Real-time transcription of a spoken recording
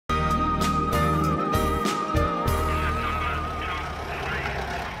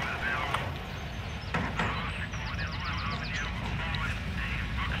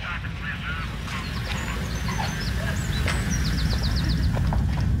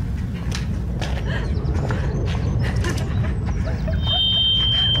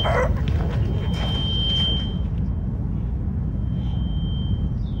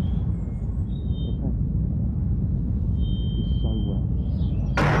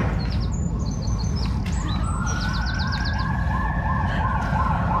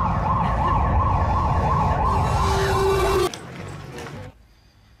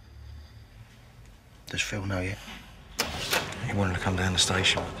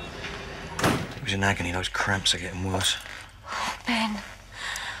station. He was in agony. Those cramps are getting worse. Oh, Ben,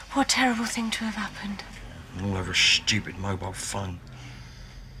 what a terrible thing to have happened. All over a stupid mobile phone.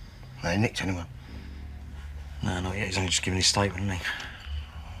 They nicked anyone? No, not yet. He's only just given his statement, hasn't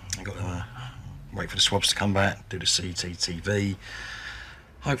he? I've got to wait for the swabs to come back, do the CCTV.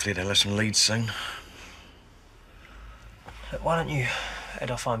 Hopefully they'll have some leads soon. Look, why don't you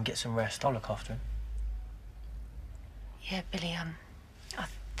head off home and get some rest? I'll look after him. Yeah, Billy, I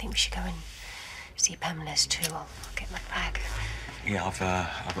think we should go and see Pamela's too. I'll get my bag. Yeah, I've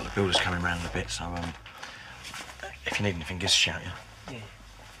got the builders coming round in a bit, so if you need anything, give us a shout, yeah? Yeah.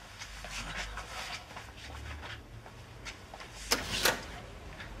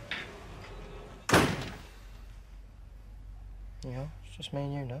 Yeah, it's just me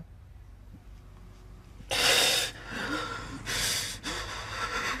and you now.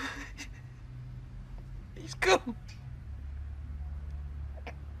 He's gone.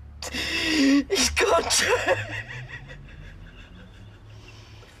 He's gone.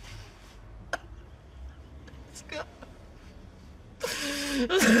 He's gone.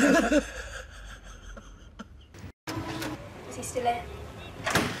 Is he still here?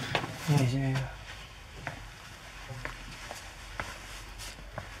 Yeah.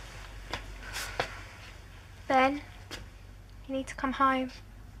 Ben, you need to come home.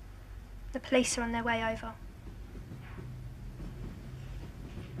 The police are on their way over.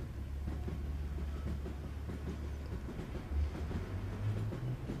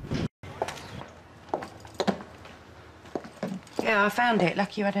 Yeah, I found it.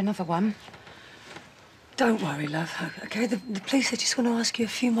 Lucky you had another one. Don't worry, love, OK? The police are just going to ask you a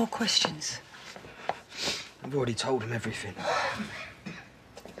few more questions. I've already told him everything.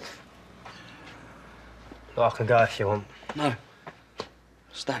 Look, I can go if you want. No.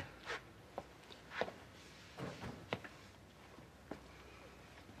 Stay.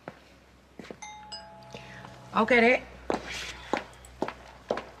 I'll get it.